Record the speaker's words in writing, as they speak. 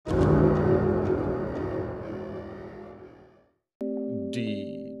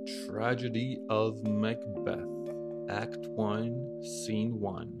Tragedy of Macbeth, Act 1, Scene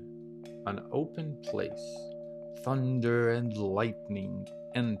 1. An open place. Thunder and lightning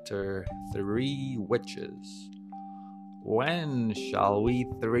enter three witches. When shall we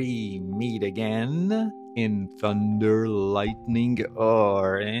three meet again? In thunder, lightning,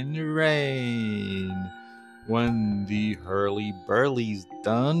 or in rain? When the hurly-burly's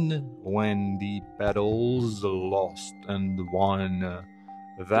done, when the battle's lost and won,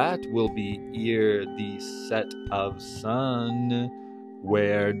 that will be ere the set of sun,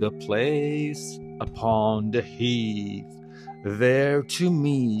 where the place upon the heath, there to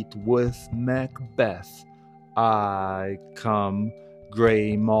meet with Macbeth, I come,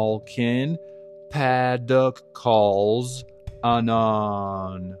 grey Malkin, paddock calls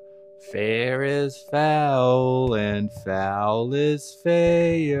anon. Fair is foul, and foul is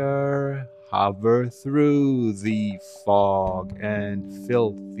fair. Hover through the fog and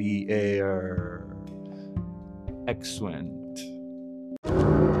filthy air. Exeunt.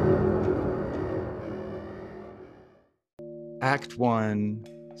 Act 1,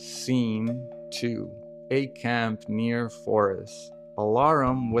 Scene 2. A camp near forest.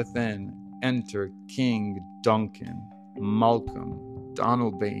 Alarum within. Enter King Duncan, Malcolm,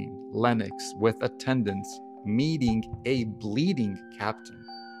 Donalbain, Lennox with attendants, meeting a bleeding captain.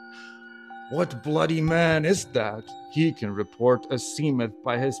 What bloody man is that? He can report as seemeth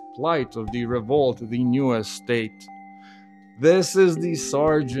by his plight of the revolt the new estate. This is the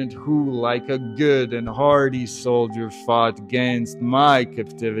sergeant who, like a good and hardy soldier, fought 'gainst my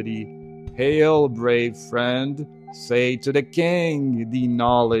captivity. Hail, brave friend, say to the king the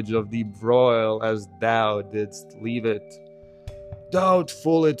knowledge of the broil as thou didst leave it.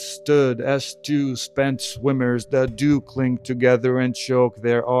 Doubtful it stood, as two spent swimmers that do cling together and choke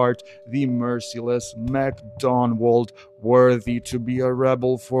their art, the merciless MacDonald, worthy to be a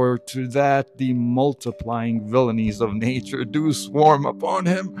rebel, for to that the multiplying villainies of nature do swarm upon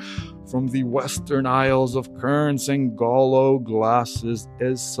him. From the western isles of kerns and gallow glasses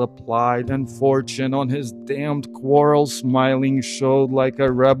is supplied, and fortune on his damned quarrel smiling showed like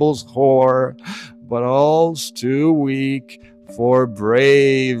a rebel's whore, but all's too weak. For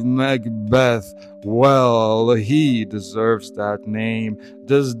brave Macbeth, well, he deserves that name,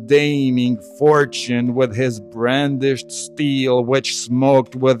 disdaining fortune with his brandished steel, which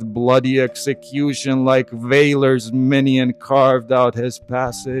smoked with bloody execution like Valor's minion carved out his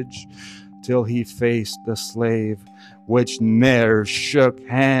passage, till he faced the slave, which ne'er shook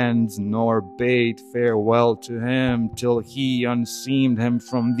hands nor bade farewell to him, till he unseamed him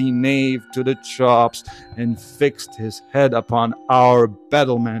from the nave to the chops, and fixed his head upon our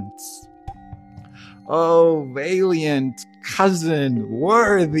battlements. O valiant cousin,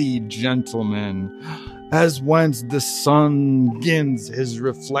 worthy gentleman, as whence the sun gins his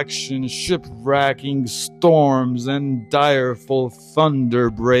reflection, shipwracking storms and direful thunder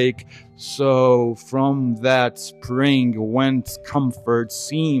break, so from that spring whence comfort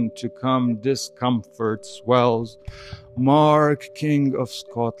seemed to come, discomfort swells. Mark, King of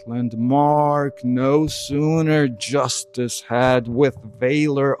Scotland, mark, no sooner justice had with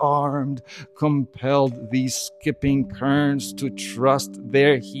valor armed compelled these skipping kerns to trust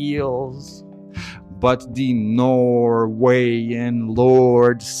their heels, but the Norwegian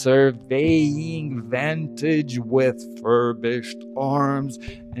lord, surveying vantage with furbished arms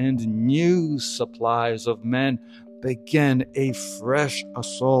and new supplies of men, began a fresh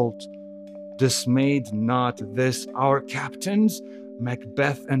assault. Dismayed not this our captains,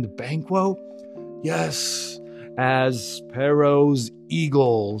 Macbeth and Banquo? Yes, as sparrows,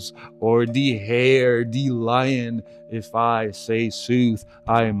 eagles, or the hare, the lion, if I say sooth,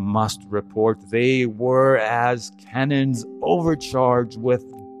 I must report they were as cannons overcharged with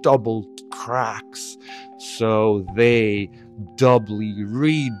doubled cracks. So they doubly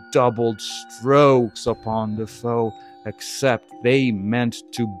redoubled strokes upon the foe, except they meant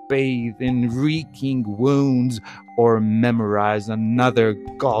to bathe in reeking wounds or memorize another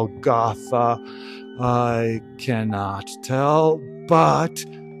Golgotha. I cannot tell, but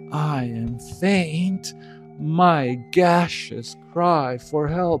I am faint. My gaseous cry for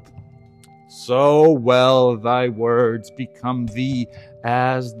help. So well thy words become thee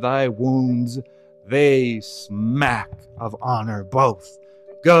as thy wounds. They smack of honor both.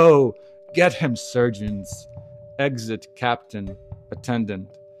 Go, get him, surgeons. Exit captain, attendant.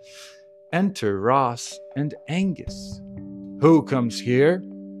 Enter Ross and Angus. Who comes here?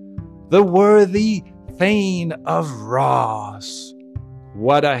 The worthy Thane of Ross.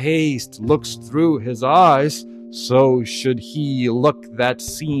 What a haste looks through his eyes, so should he look that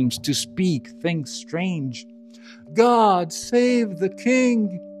seems to speak things strange. God save the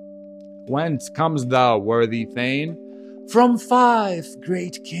king! Whence comes thou, worthy Thane? From Fife,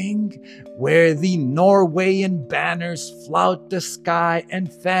 great king, where the Norwegian banners flout the sky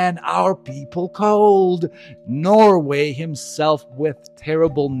and fan our people cold. Norway himself, with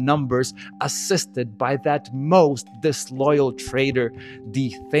terrible numbers, assisted by that most disloyal traitor,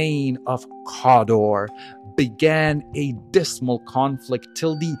 the Thane of Cawdor, began a dismal conflict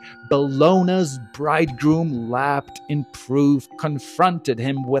till the Bellona's bridegroom, lapped in proof, confronted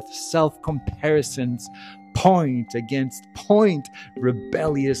him with self-comparisons, point against point,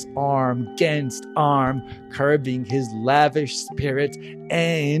 rebellious arm against arm, curbing his lavish spirit,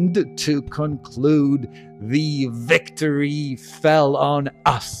 and to conclude, the victory fell on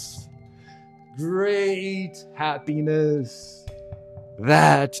us. Great happiness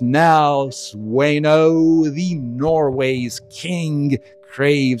that now Sweno, the Norway's king,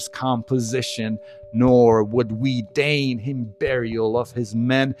 craves composition, nor would we deign him burial of his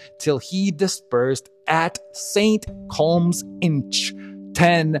men till he dispersed at St. Colm's Inch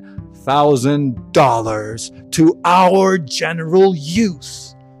 $10,000 to our general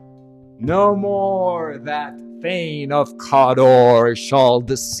use. No more that Thane of Cawdor shall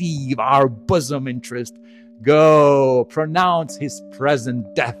deceive our bosom interest. Go, pronounce his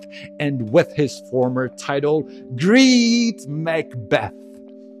present death, and with his former title, greet Macbeth.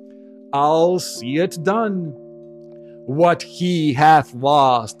 I'll see it done. What he hath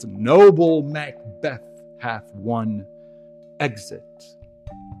lost, noble Macbeth hath won. Exit.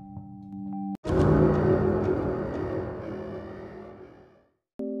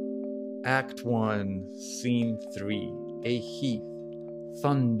 Act 1, Scene 3, a heath.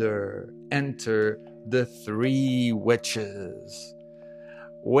 Thunder. Enter the three witches.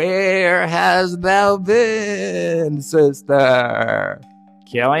 Where hast thou been, sister?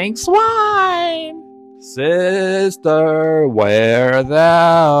 Killing swine. Sister, where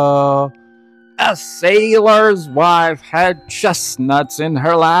thou? A sailor's wife had chestnuts in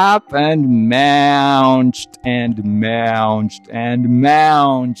her lap, and mounched and mounched and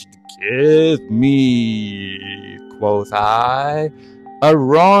mounched. Give me, quoth I,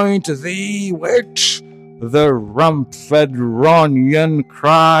 aroint thee, witch. The rump-fed Ronion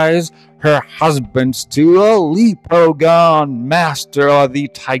cries, her husband's to a leapo gone, master of the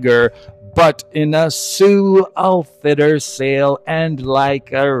tiger, but in a Sioux I'll fit her sail, and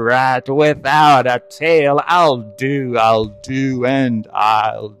like a rat without a tail, I'll do, and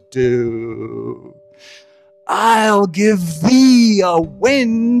I'll do. I'll give thee a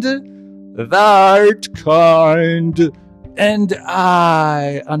wind, thou'rt kind, and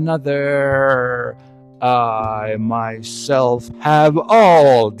I another. I myself have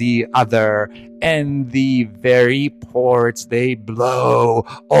all the other, and the very ports they blow,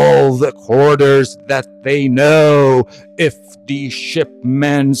 all the quarters that they know. If the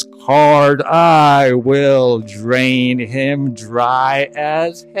shipman's card, I will drain him dry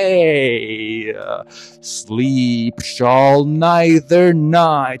as hay. Sleep shall neither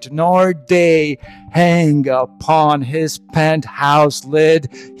night nor day hang upon his penthouse lid.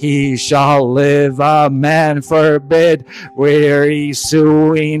 He shall live, a man forbid, weary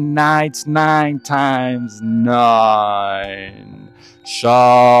suing nights 9 times 9.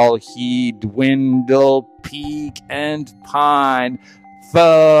 Shall he dwindle, peak, and pine,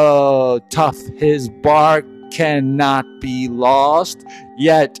 though tough his bark cannot be lost,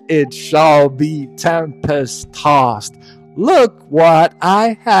 yet it shall be tempest-tossed. Look what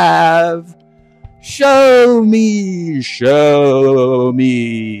I have. Show me, show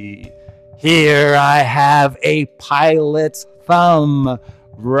me. Here I have a pilot's thumb,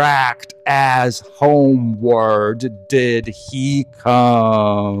 racked as homeward did he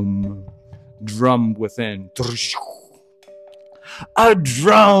come. Drum within. A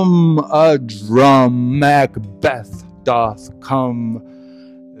drum, Macbeth doth come.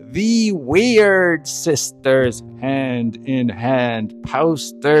 The weird sisters, hand in hand,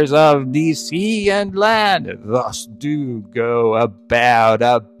 posters of the sea and land, thus do go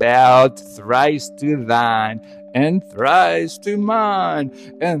about, thrice to thine, and thrice to mine,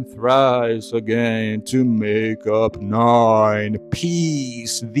 and thrice again to make up 9.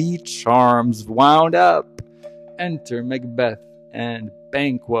 Peace, the charms wound up. Enter Macbeth and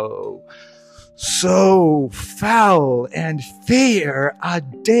Banquo. So foul and fair a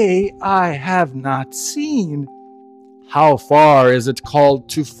day I have not seen. How far is it called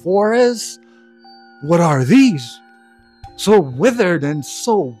to Forres? What are these? So withered and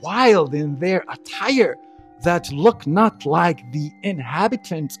so wild in their attire, that look not like the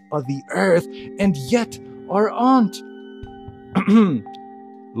inhabitants of the earth, and yet are on't.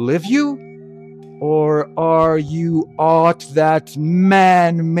 Live you? Or are you aught that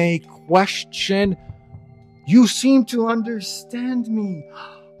man may question. You seem to understand me.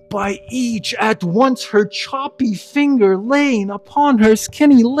 By each at once her choppy finger laying upon her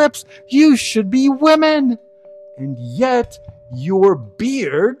skinny lips, you should be women. And yet your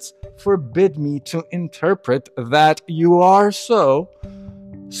beards forbid me to interpret that you are so.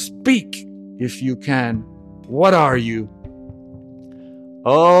 Speak, if you can. What are you?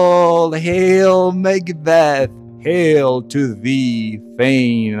 All hail, Macbeth! Hail to thee,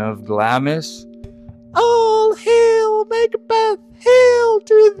 Thane of Glamis! All hail, Macbeth! Hail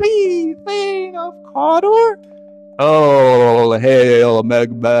to thee, Thane of Cawdor! All hail,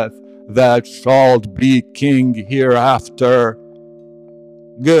 Macbeth! That shalt be king hereafter.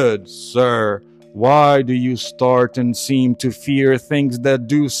 Good sir, why do you start and seem to fear things that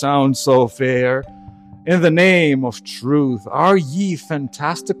do sound so fair? In the name of truth, are ye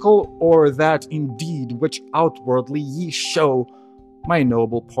fantastical, or that indeed which outwardly ye show? My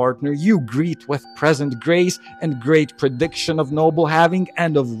noble partner, you greet with present grace and great prediction of noble having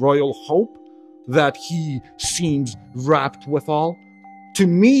and of royal hope, that he seems wrapped withal. To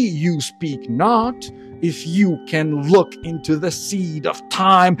me you speak not. If you can look into the seed of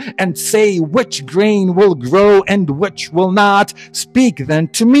time and say which grain will grow and which will not, speak then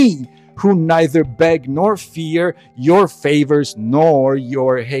to me, who neither beg nor fear your favors nor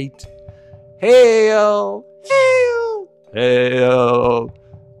your hate. Hail! Hail! Hail!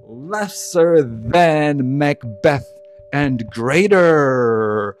 Lesser than Macbeth and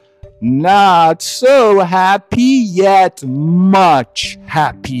greater. Not so happy, yet much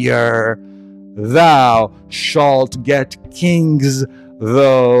happier. Thou shalt get kings,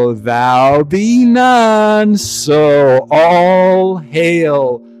 though thou be none. So all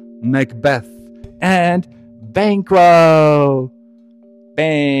hail Macbeth and Banquo.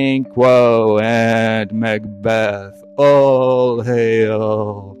 Banquo and Macbeth, all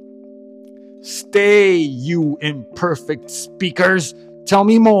hail. Stay, you imperfect speakers. Tell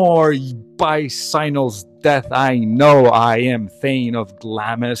me more. By Sinel's death I know I am Thane of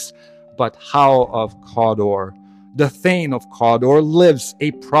Glamis, but how of Cawdor? The Thane of Cawdor lives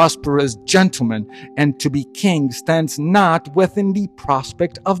a prosperous gentleman, and to be king stands not within the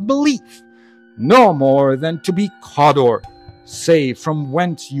prospect of belief, no more than to be Cawdor. Say from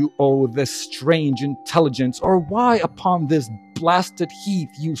whence you owe this strange intelligence, or why upon this blasted heath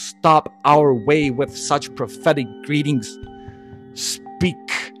you stop our way with such prophetic greetings.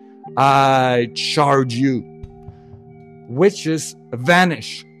 Speak, I charge you. Witches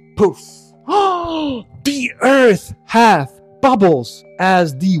vanish, poof. The earth hath bubbles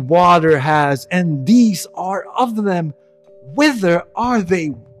as the water has, and these are of them. Whither are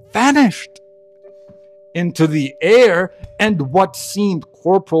they vanished? Into the air, and what seemed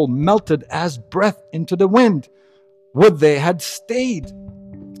corporal melted as breath into the wind. Would they had stayed.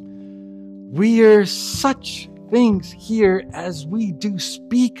 We're such things here as we do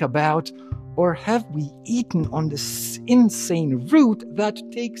speak about, or have we eaten on this insane root that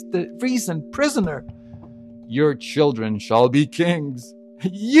takes the reason prisoner? Your children shall be kings.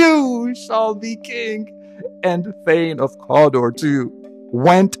 You shall be king, and Thane of Cawdor too.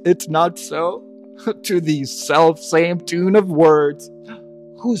 Went it not so? To the self-same tune of words.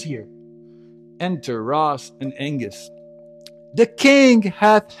 Who's here? Enter Ross and Angus. The king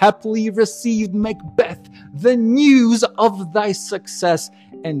hath happily received Macbeth the news of thy success,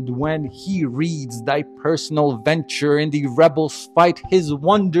 and when he reads thy personal venture in the rebels' fight, his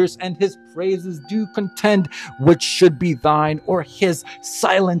wonders and his praises do contend, which should be thine or his.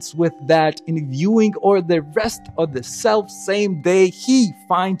 Silence with that, in viewing or the rest of the self-same day, he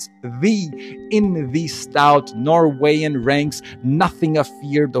finds thee in the stout Norwegian ranks, nothing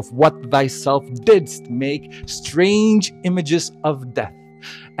afeard of what thyself didst make, strange images of death.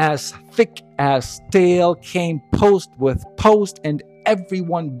 As thick as tale came post with post, and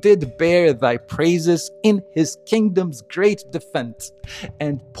everyone did bear thy praises in his kingdom's great defense,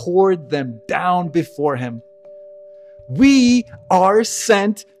 and poured them down before him. We are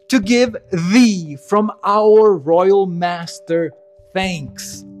sent to give thee from our royal master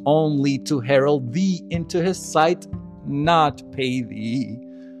thanks, only to herald thee into his sight, not pay thee.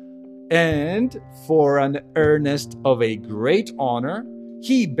 And for an earnest of a great honor,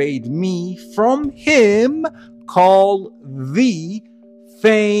 he bade me from him call thee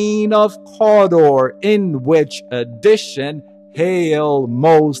Thane of Cawdor, in which addition, hail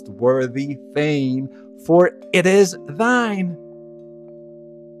most worthy Thane, for it is thine.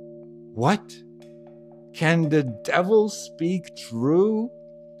 What? Can the devil speak true?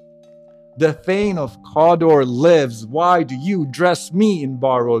 The Thane of Cawdor lives. Why do you dress me in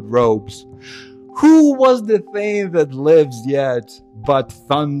borrowed robes? Who was the thane that lives yet? But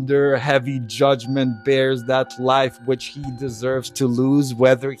thunder, heavy judgment bears that life which he deserves to lose,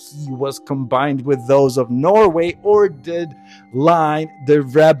 whether he was combined with those of Norway, or did line the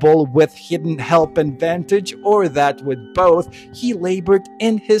rebel with hidden help and vantage, or that with both he labored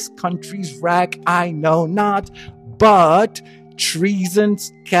in his country's wrack, I know not, but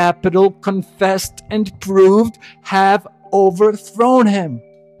treason's capital confessed and proved have overthrown him.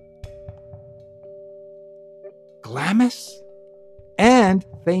 Glamis and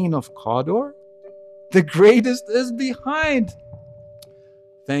Thane of Cawdor? The greatest is behind.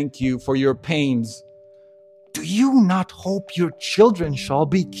 Thank you for your pains. Do you not hope your children shall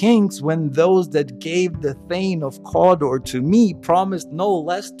be kings, when those that gave the Thane of Cawdor to me promised no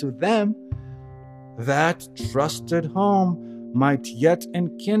less to them? That trusted home might yet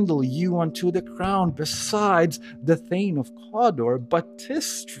enkindle you unto the crown, besides the Thane of Cawdor. But 'tis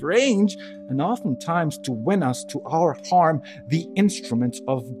strange, and oftentimes to win us to our harm, the instruments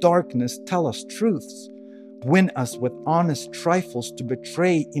of darkness tell us truths, win us with honest trifles to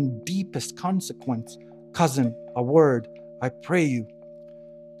betray in deepest consequence. Cousin, a word, I pray you.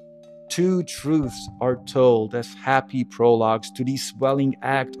 Two truths are told as happy prologues to the swelling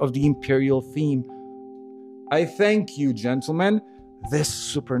act of the imperial theme. I thank you, gentlemen. This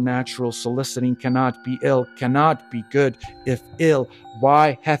supernatural soliciting cannot be ill, cannot be good. If ill,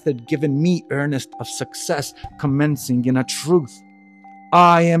 why hath it given me earnest of success, commencing in a truth?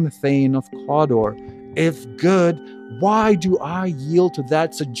 I am Thane of Cawdor. If good, why do I yield to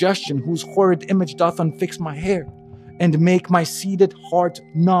that suggestion whose horrid image doth unfix my hair, and make my seated heart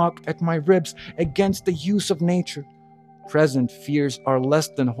knock at my ribs against the use of nature? Present fears are less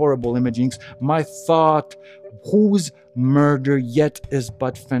than horrible imagings. My thought, whose murder yet is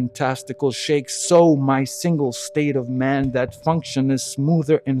but fantastical, shakes so my single state of man that function is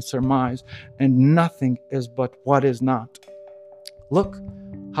smoother in surmise, and nothing is but what is not. Look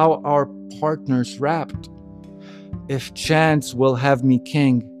how our partners rapt. If chance will have me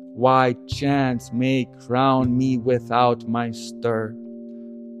king, why chance may crown me without my stir.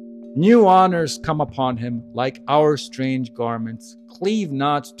 New honors come upon him, like our strange garments. Cleave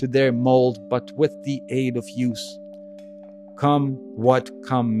not to their mold, but with the aid of use. Come what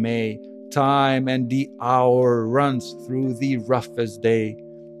come may, time and the hour runs through the roughest day.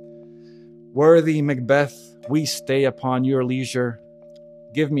 Worthy Macbeth, we stay upon your leisure.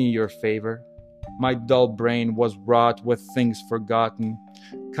 Give me your favor. My dull brain was wrought with things forgotten.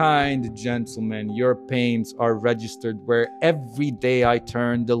 Kind gentlemen, your pains are registered where every day I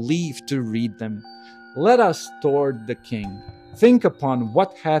turn the leaf to read them. Let us toward the king. Think upon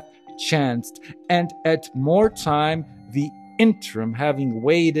what hath chanced, and at more time, the interim having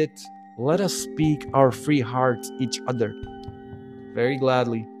weighed it, let us speak our free hearts each other. Very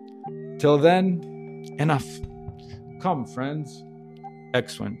gladly. Till then, enough. Come, friends.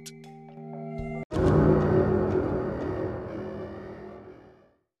 Excellent.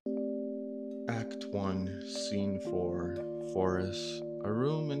 Act 1, Scene 4, Forest, a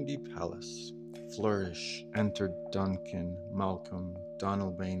room in the palace. Flourish, entered Duncan, Malcolm,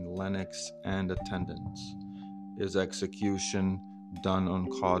 Donalbain, Lennox, and attendants. Is execution done on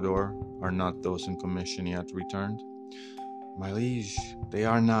Cawdor? Are not those in commission yet returned? My liege, they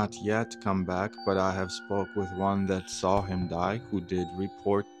are not yet come back, but I have spoke with one that saw him die, who did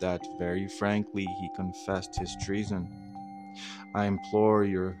report that very frankly he confessed his treason. I implore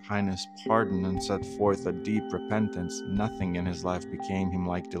your highness pardon and set forth a deep repentance. Nothing in his life became him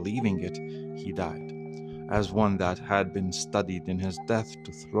like believing it. He died, as one that had been studied in his death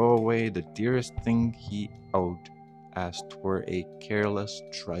to throw away the dearest thing he owed, as 'twere a careless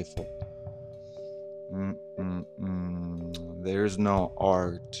trifle. There's no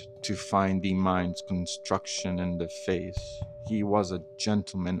art to find the mind's construction in the face. He was a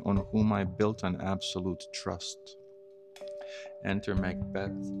gentleman on whom I built an absolute trust. Enter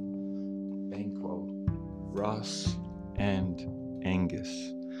Macbeth, Banquo, Ross, and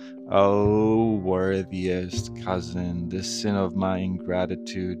Angus. O worthiest cousin, the sin of my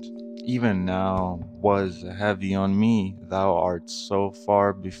ingratitude, even now, was heavy on me. Thou art so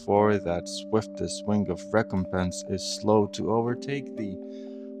far before that swiftest wing of recompense is slow to overtake thee.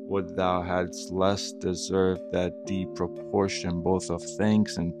 Would thou hadst less deserved that the proportion both of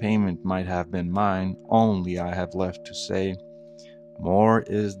thanks and payment might have been mine. Only I have left to say, more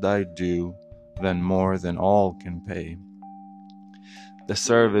is thy due than more than all can pay. The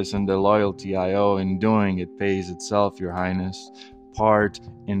service and the loyalty I owe in doing it pays itself, your highness. Part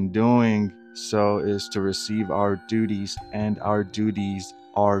in doing so is to receive our duties, and our duties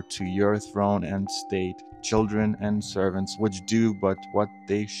are to your throne and state. children and servants, which do but what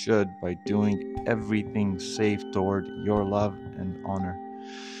they should by doing everything safe toward your love and honor.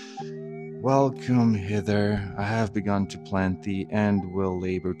 Welcome hither. I have begun to plant thee, and will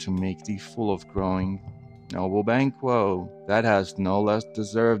labor to make thee full of growing. Noble Banquo, that hast no less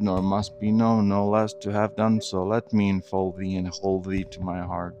deserved, nor must be known no less to have done so. Let me enfold thee and hold thee to my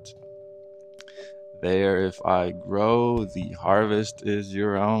heart. There, if I grow, the harvest is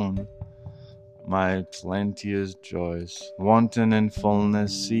your own. My plenteous joys, wanton in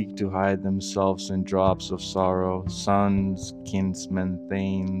fullness, seek to hide themselves in drops of sorrow. Sons, kinsmen,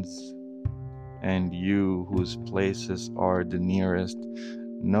 thanes, and you whose places are the nearest,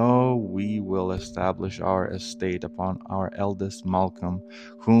 know we will establish our estate upon our eldest Malcolm,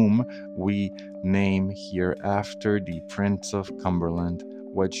 whom we name hereafter the Prince of Cumberland,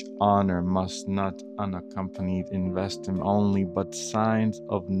 which honor must not unaccompanied invest him only, but signs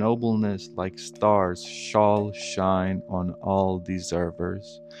of nobleness like stars shall shine on all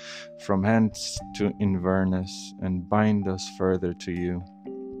deservers, from hence to Inverness, and bind us further to you.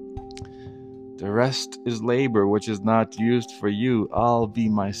 The rest is labor which is not used for you. I'll be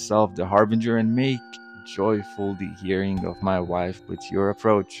myself the harbinger, and make joyful the hearing of my wife with your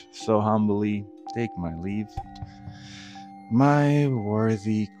approach. So humbly take my leave. My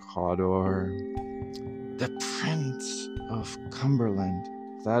worthy Cawdor, the Prince of Cumberland,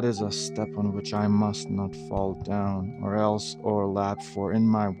 that is a step on which I must not fall down, or else o'erlap, for in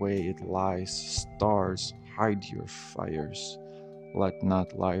my way it lies. Stars, hide your fires. Let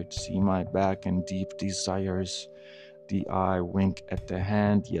not light see my back and deep desires. The eye wink at the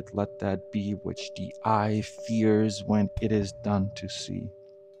hand, yet let that be which the eye fears when it is done to see.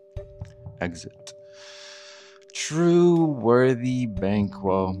 Exit. True worthy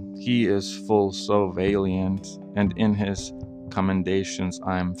Banquo, he is full so valiant, and in his commendations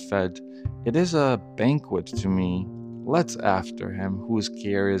I am fed. It is a banquet to me. Let's after him, whose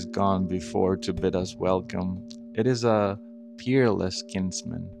care is gone before to bid us welcome. It is a peerless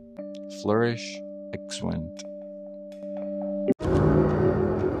kinsman. Flourish, exwint.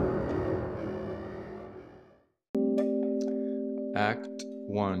 Act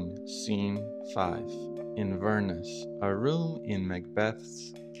 1, Scene 5. Inverness, a room in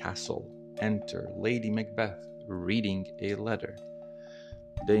Macbeth's castle. Enter Lady Macbeth, reading a letter.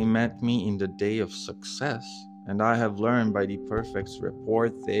 They met me in the day of success, and I have learned by the prefect's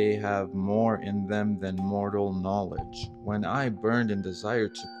report they have more in them than mortal knowledge. When I burned in desire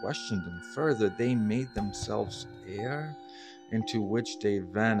to question them further, they made themselves air, into which they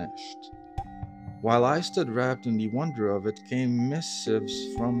vanished. While I stood wrapped in the wonder of it, came missives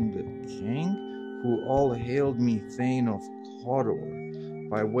from the king, who all hailed me Thane of Cawdor,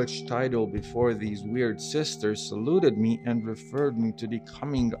 by which title before these weird sisters saluted me and referred me to the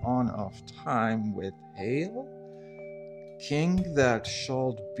coming on of time with hail. King that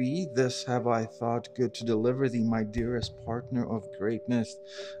shalt be, this have I thought good to deliver thee, my dearest partner of greatness,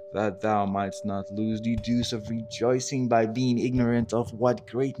 that thou mightst not lose the deuce of rejoicing by being ignorant of what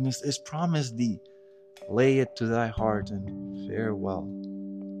greatness is promised thee. Lay it to thy heart, and farewell.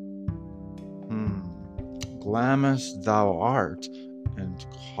 Glamis thou art, and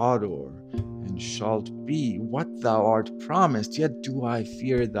Cawdor, and shalt be what thou art promised, yet do I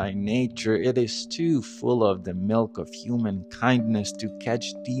fear thy nature. It is too full of the milk of human kindness to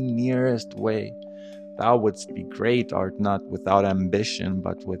catch the nearest way. Thou wouldst be great, art not without ambition,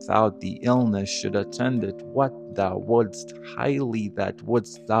 but without the illness should attend it. What thou wouldst highly, that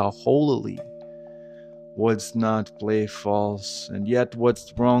wouldst thou holily. Wouldst not play false, and yet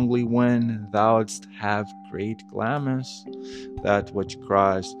wouldst wrongly win. Thou'dst have great Glamis, that which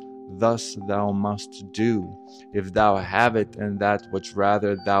cries, thus thou must do. If thou have it, and that which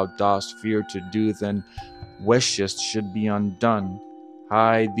rather thou dost fear to do than wishest should be undone,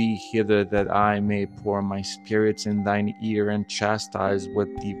 hie thee hither, that I may pour my spirits in thine ear, and chastise with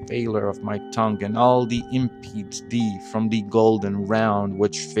the valour of my tongue and all the impedes thee from the golden round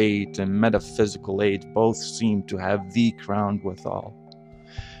which fate and metaphysical aid both seem to have thee crowned withal.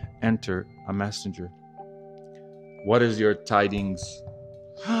 Enter a messenger. What is your tidings?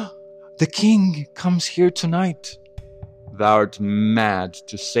 The king comes here tonight. Thou'rt mad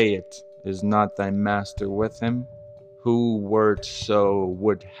to say it. Is not thy master with him? Who wert so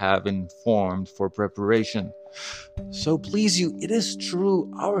would have informed for preparation. So please you, it is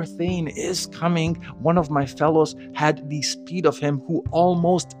true, our Thane is coming. One of my fellows had the speed of him, who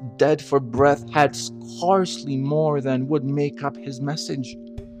almost dead for breath had scarcely more than would make up his message.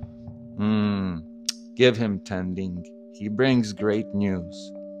 Give him tending, he brings great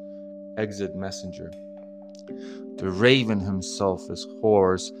news. Exit messenger. The raven himself is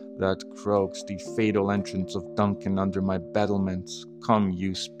hoarse that croaks the fatal entrance of Duncan under my battlements. Come,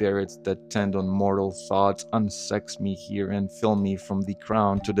 you spirits that tend on mortal thoughts, unsex me here and fill me from the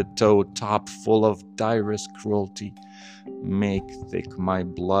crown to the toe, top full of direst cruelty. Make thick my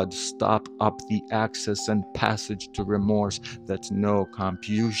blood, stop up the access and passage to remorse, that no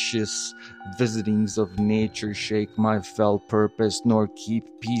computious visitings of nature shake my fell purpose, nor keep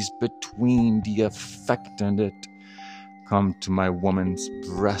peace between the effect and it. Come to my woman's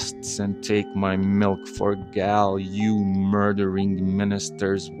breasts and take my milk for gall, you murdering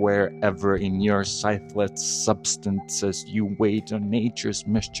ministers, wherever in your scytheless substances you wait on nature's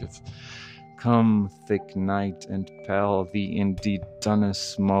mischief. Come, thick night, and pale thee in the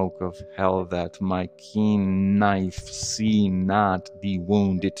dunnest smoke of hell, that my keen knife see not the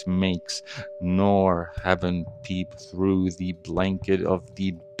wound it makes, nor heaven peep through the blanket of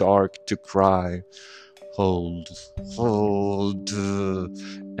the dark to cry, hold, hold.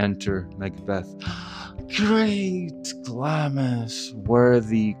 Enter Macbeth. Great Glamis,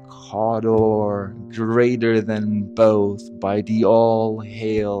 worthy Cawdor, greater than both, by the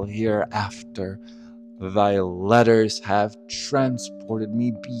all-hail hereafter. Thy letters have transported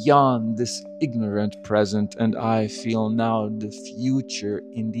me beyond this ignorant present, and I feel now the future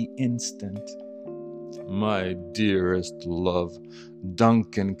in the instant. My dearest love,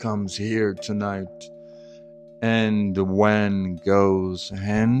 Duncan comes here tonight, and when goes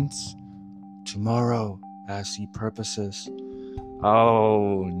hence? Tomorrow, as he purposes.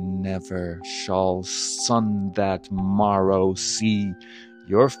 Oh, never shall sun that morrow see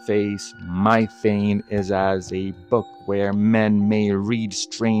your face. My fane is as a book where men may read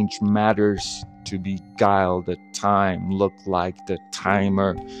strange matters to beguile the time. Look like the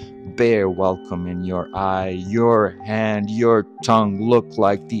timer, bear welcome in your eye. Your hand, your tongue look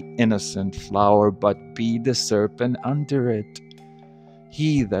like the innocent flower, but be the serpent under it.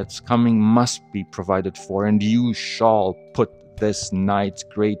 He that's coming must be provided for, and you shall put this night's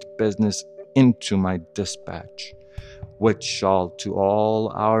great business into my dispatch, which shall to all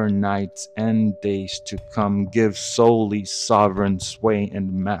our nights and days to come give solely sovereign sway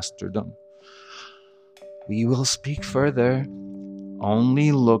and masterdom. We will speak further.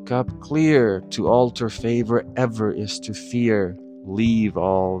 Only look up clear. To alter favor ever is to fear. Leave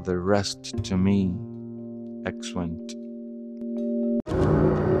all the rest to me. Exeunt.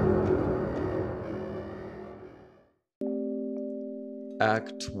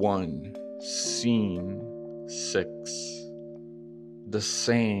 Act 1, Scene 6. The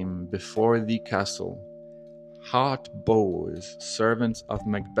same before the castle. Hot boys, servants of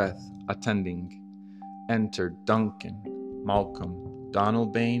Macbeth, attending. Enter Duncan, Malcolm,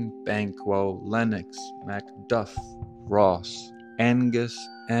 Donalbain, Banquo, Lennox, Macduff, Ross, Angus,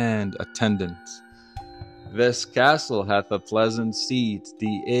 and attendants. This castle hath a pleasant seat,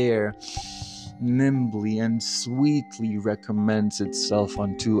 the air nimbly and sweetly recommends itself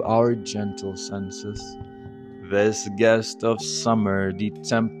unto our gentle senses. This guest of summer the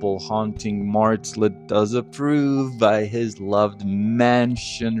temple-haunting martlet does approve by his loved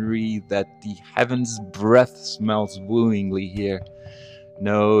mansionry, that the heaven's breath smells wooingly here.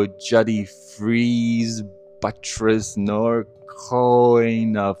 No jutty frieze, buttress, nor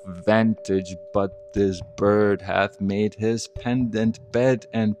coign of vantage, but this bird hath made his pendant bed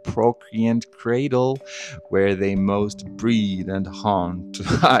and procreant cradle, where they most breed and haunt.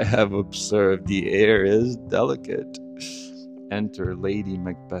 I have observed the air is delicate. Enter Lady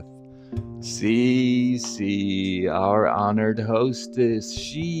Macbeth. See, our honored hostess,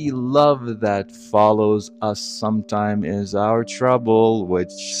 she love that follows us sometime is our trouble, which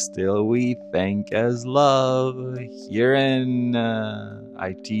still we thank as love. Herein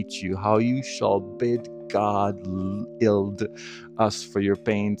I teach you how you shall bid God ild us for your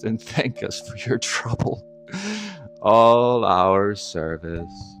pains and thank us for your trouble. All our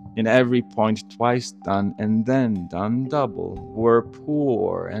service, in every point twice done, and then done double, were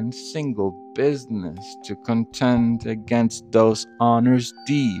poor and single business to contend against those honors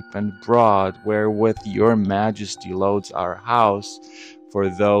deep and broad, wherewith your majesty loads our house, for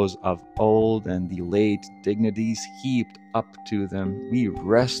those of old and the late dignities heaped up to them, we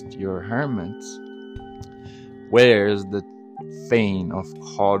rest your hermits. Where's the Thane of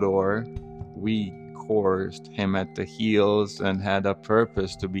Cawdor? We coursed him at the heels, and had a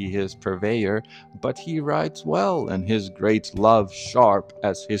purpose to be his purveyor, but he rides well, and his great love, sharp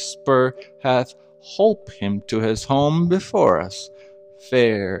as his spur, hath holp him to his home before us.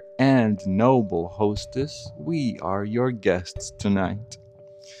 Fair and noble hostess, we are your guests tonight.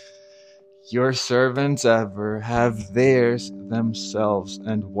 Your servants ever have theirs themselves,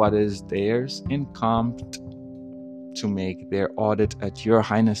 and what is theirs in compt to make their audit at your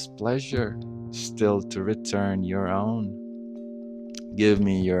highness' pleasure, still to return your own. Give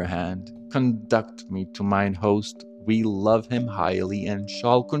me your hand, conduct me to mine host. We love him highly, and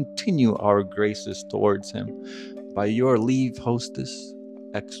shall continue our graces towards him. By your leave, hostess,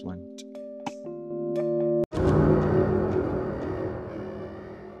 exeunt.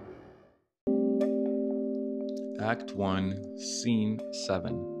 Act 1, Scene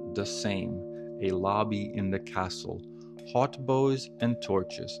 7. The same. A lobby in the castle. Hot bows and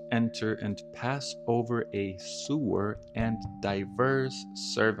torches enter and pass over a sewer, and divers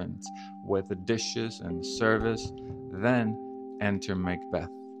servants with dishes and service. Then enter Macbeth.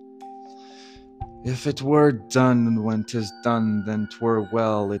 If it were done when 'tis done, then 'twere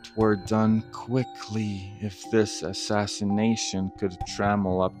well it were done quickly. If this assassination could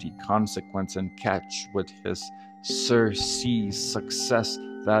trammel up the consequence and catch with his surcease success,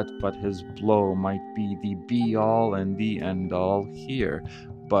 that but his blow might be the be-all and the end-all here.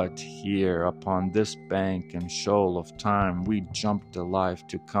 But here, upon this bank and shoal of time, we jumped alive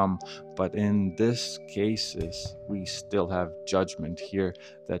to come. But in this cases, we still have judgment here,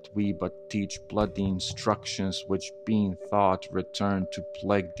 that we but teach bloody instructions, which being thought return to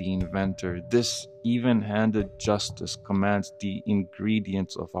plague the inventor. This even-handed justice commands the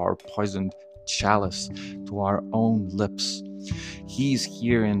ingredients of our poisoned chalice to our own lips. He's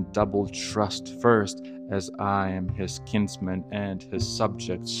here in double trust, first as I am his kinsman and his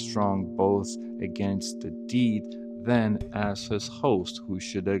subject, strong both against the deed, then as his host, who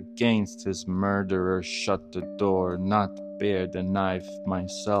should against his murderer shut the door, not bear the knife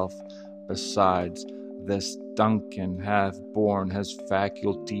myself. Besides, this Duncan hath borne his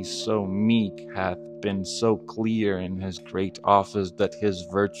faculties so meek, hath been so clear in his great office, that his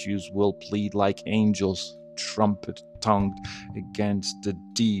virtues will plead like angels, trumpet-tongued, against the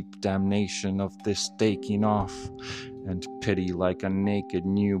deep damnation of this taking off, and pity like a naked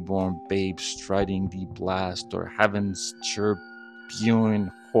newborn babe striding the blast, or heaven's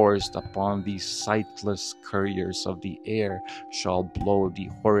turbine horsed upon the sightless couriers of the air, shall blow the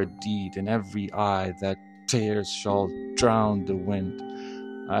horrid deed, and every eye that tears shall drown the wind.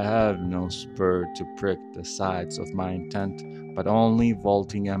 I have no spur to prick the sides of my intent, but only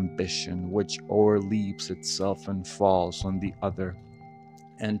vaulting ambition, which o'erleaps itself and falls on the other.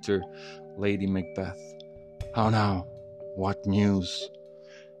 Enter Lady Macbeth. How now? What news?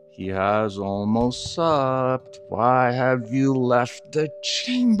 He has almost supped. Why have you left the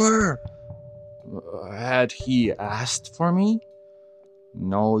chamber? Had he asked for me?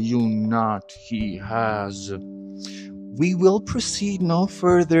 Know you not he has. We will proceed no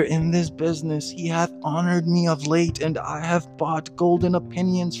further in this business. He hath honored me of late, and I have bought golden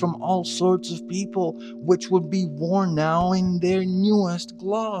opinions from all sorts of people, which would be worn now in their newest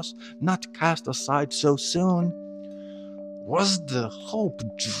gloss, not cast aside so soon. Was the hope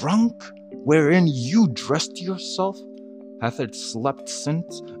drunk, wherein you dressed yourself? Hath it slept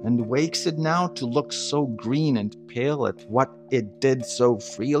since, and wakes it now to look so green and pale at what it did so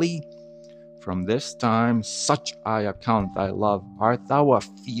freely? From this time, such I account thy love. Art thou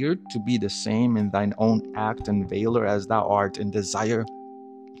afeard to be the same in thine own act and valour as thou art in desire?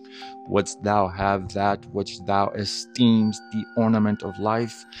 Wouldst thou have that which thou esteemest the ornament of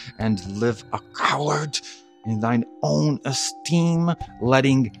life, and live a coward in thine own esteem,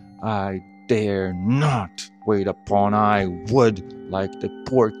 letting I dare not wait upon I would, like the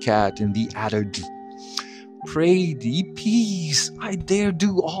poor cat in the adage? Pray thee, peace. I dare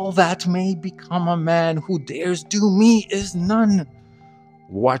do all that may become a man. Who dares do me is none.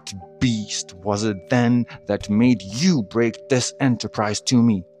 What beast was it then that made you break this enterprise to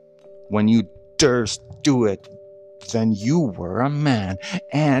me? When you durst do it, then you were a man,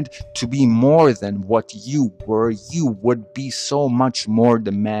 and to be more than what you were, you would be so much more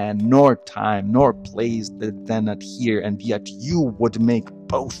the man, nor time nor place did then adhere, and yet you would make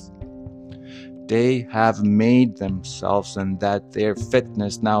both. They have made themselves, and that their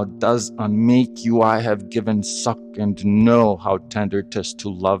fitness now does unmake you. I have given suck, and know how tender 'tis to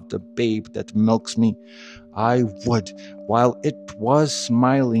love the babe that milks me. I would, while it was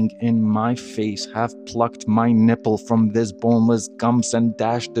smiling in my face, have plucked my nipple from this boneless gums and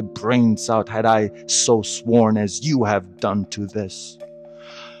dashed the brains out, had I so sworn as you have done to this.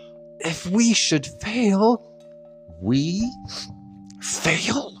 If we should fail, we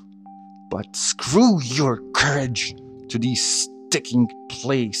fail. But screw your courage to the sticking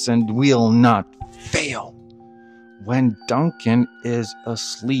place, and we'll not fail. When Duncan is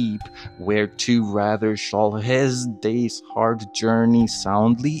asleep, whereto rather shall his day's hard journey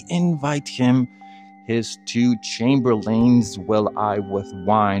soundly invite him, his 2 chamberlains will I with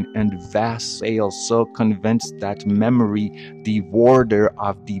wine and wassail so convinced that memory, the warder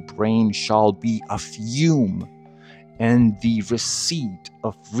of the brain, shall be a fume, and the receipt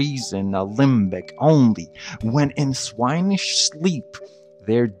of reason a limbic only, when in swinish sleep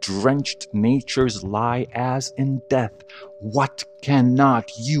their drenched natures lie as in death. What cannot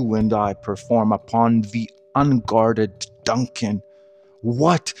you and I perform upon the unguarded Duncan?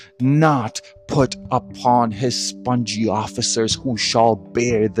 What not put upon his spongy officers, who shall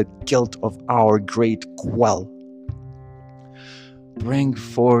bear the guilt of our great quell? Bring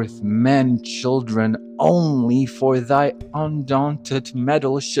forth men, children, only, for thy undaunted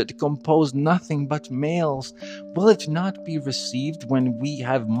metal should compose nothing but males. Will it not be received when we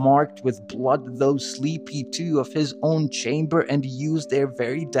have marked with blood those sleepy 2 of his own chamber, and used their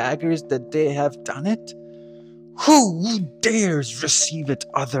very daggers that they have done it? Who dares receive it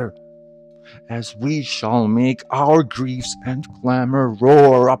other? As we shall make our griefs and clamor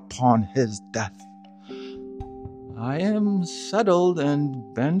roar upon his death. I am settled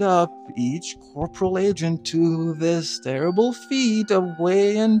and bend up each corporal agent to this terrible feat of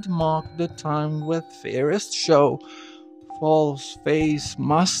weigh and mock the time with fairest show. False face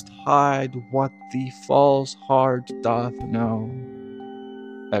must hide what the false heart doth know.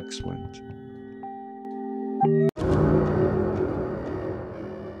 Exeunt.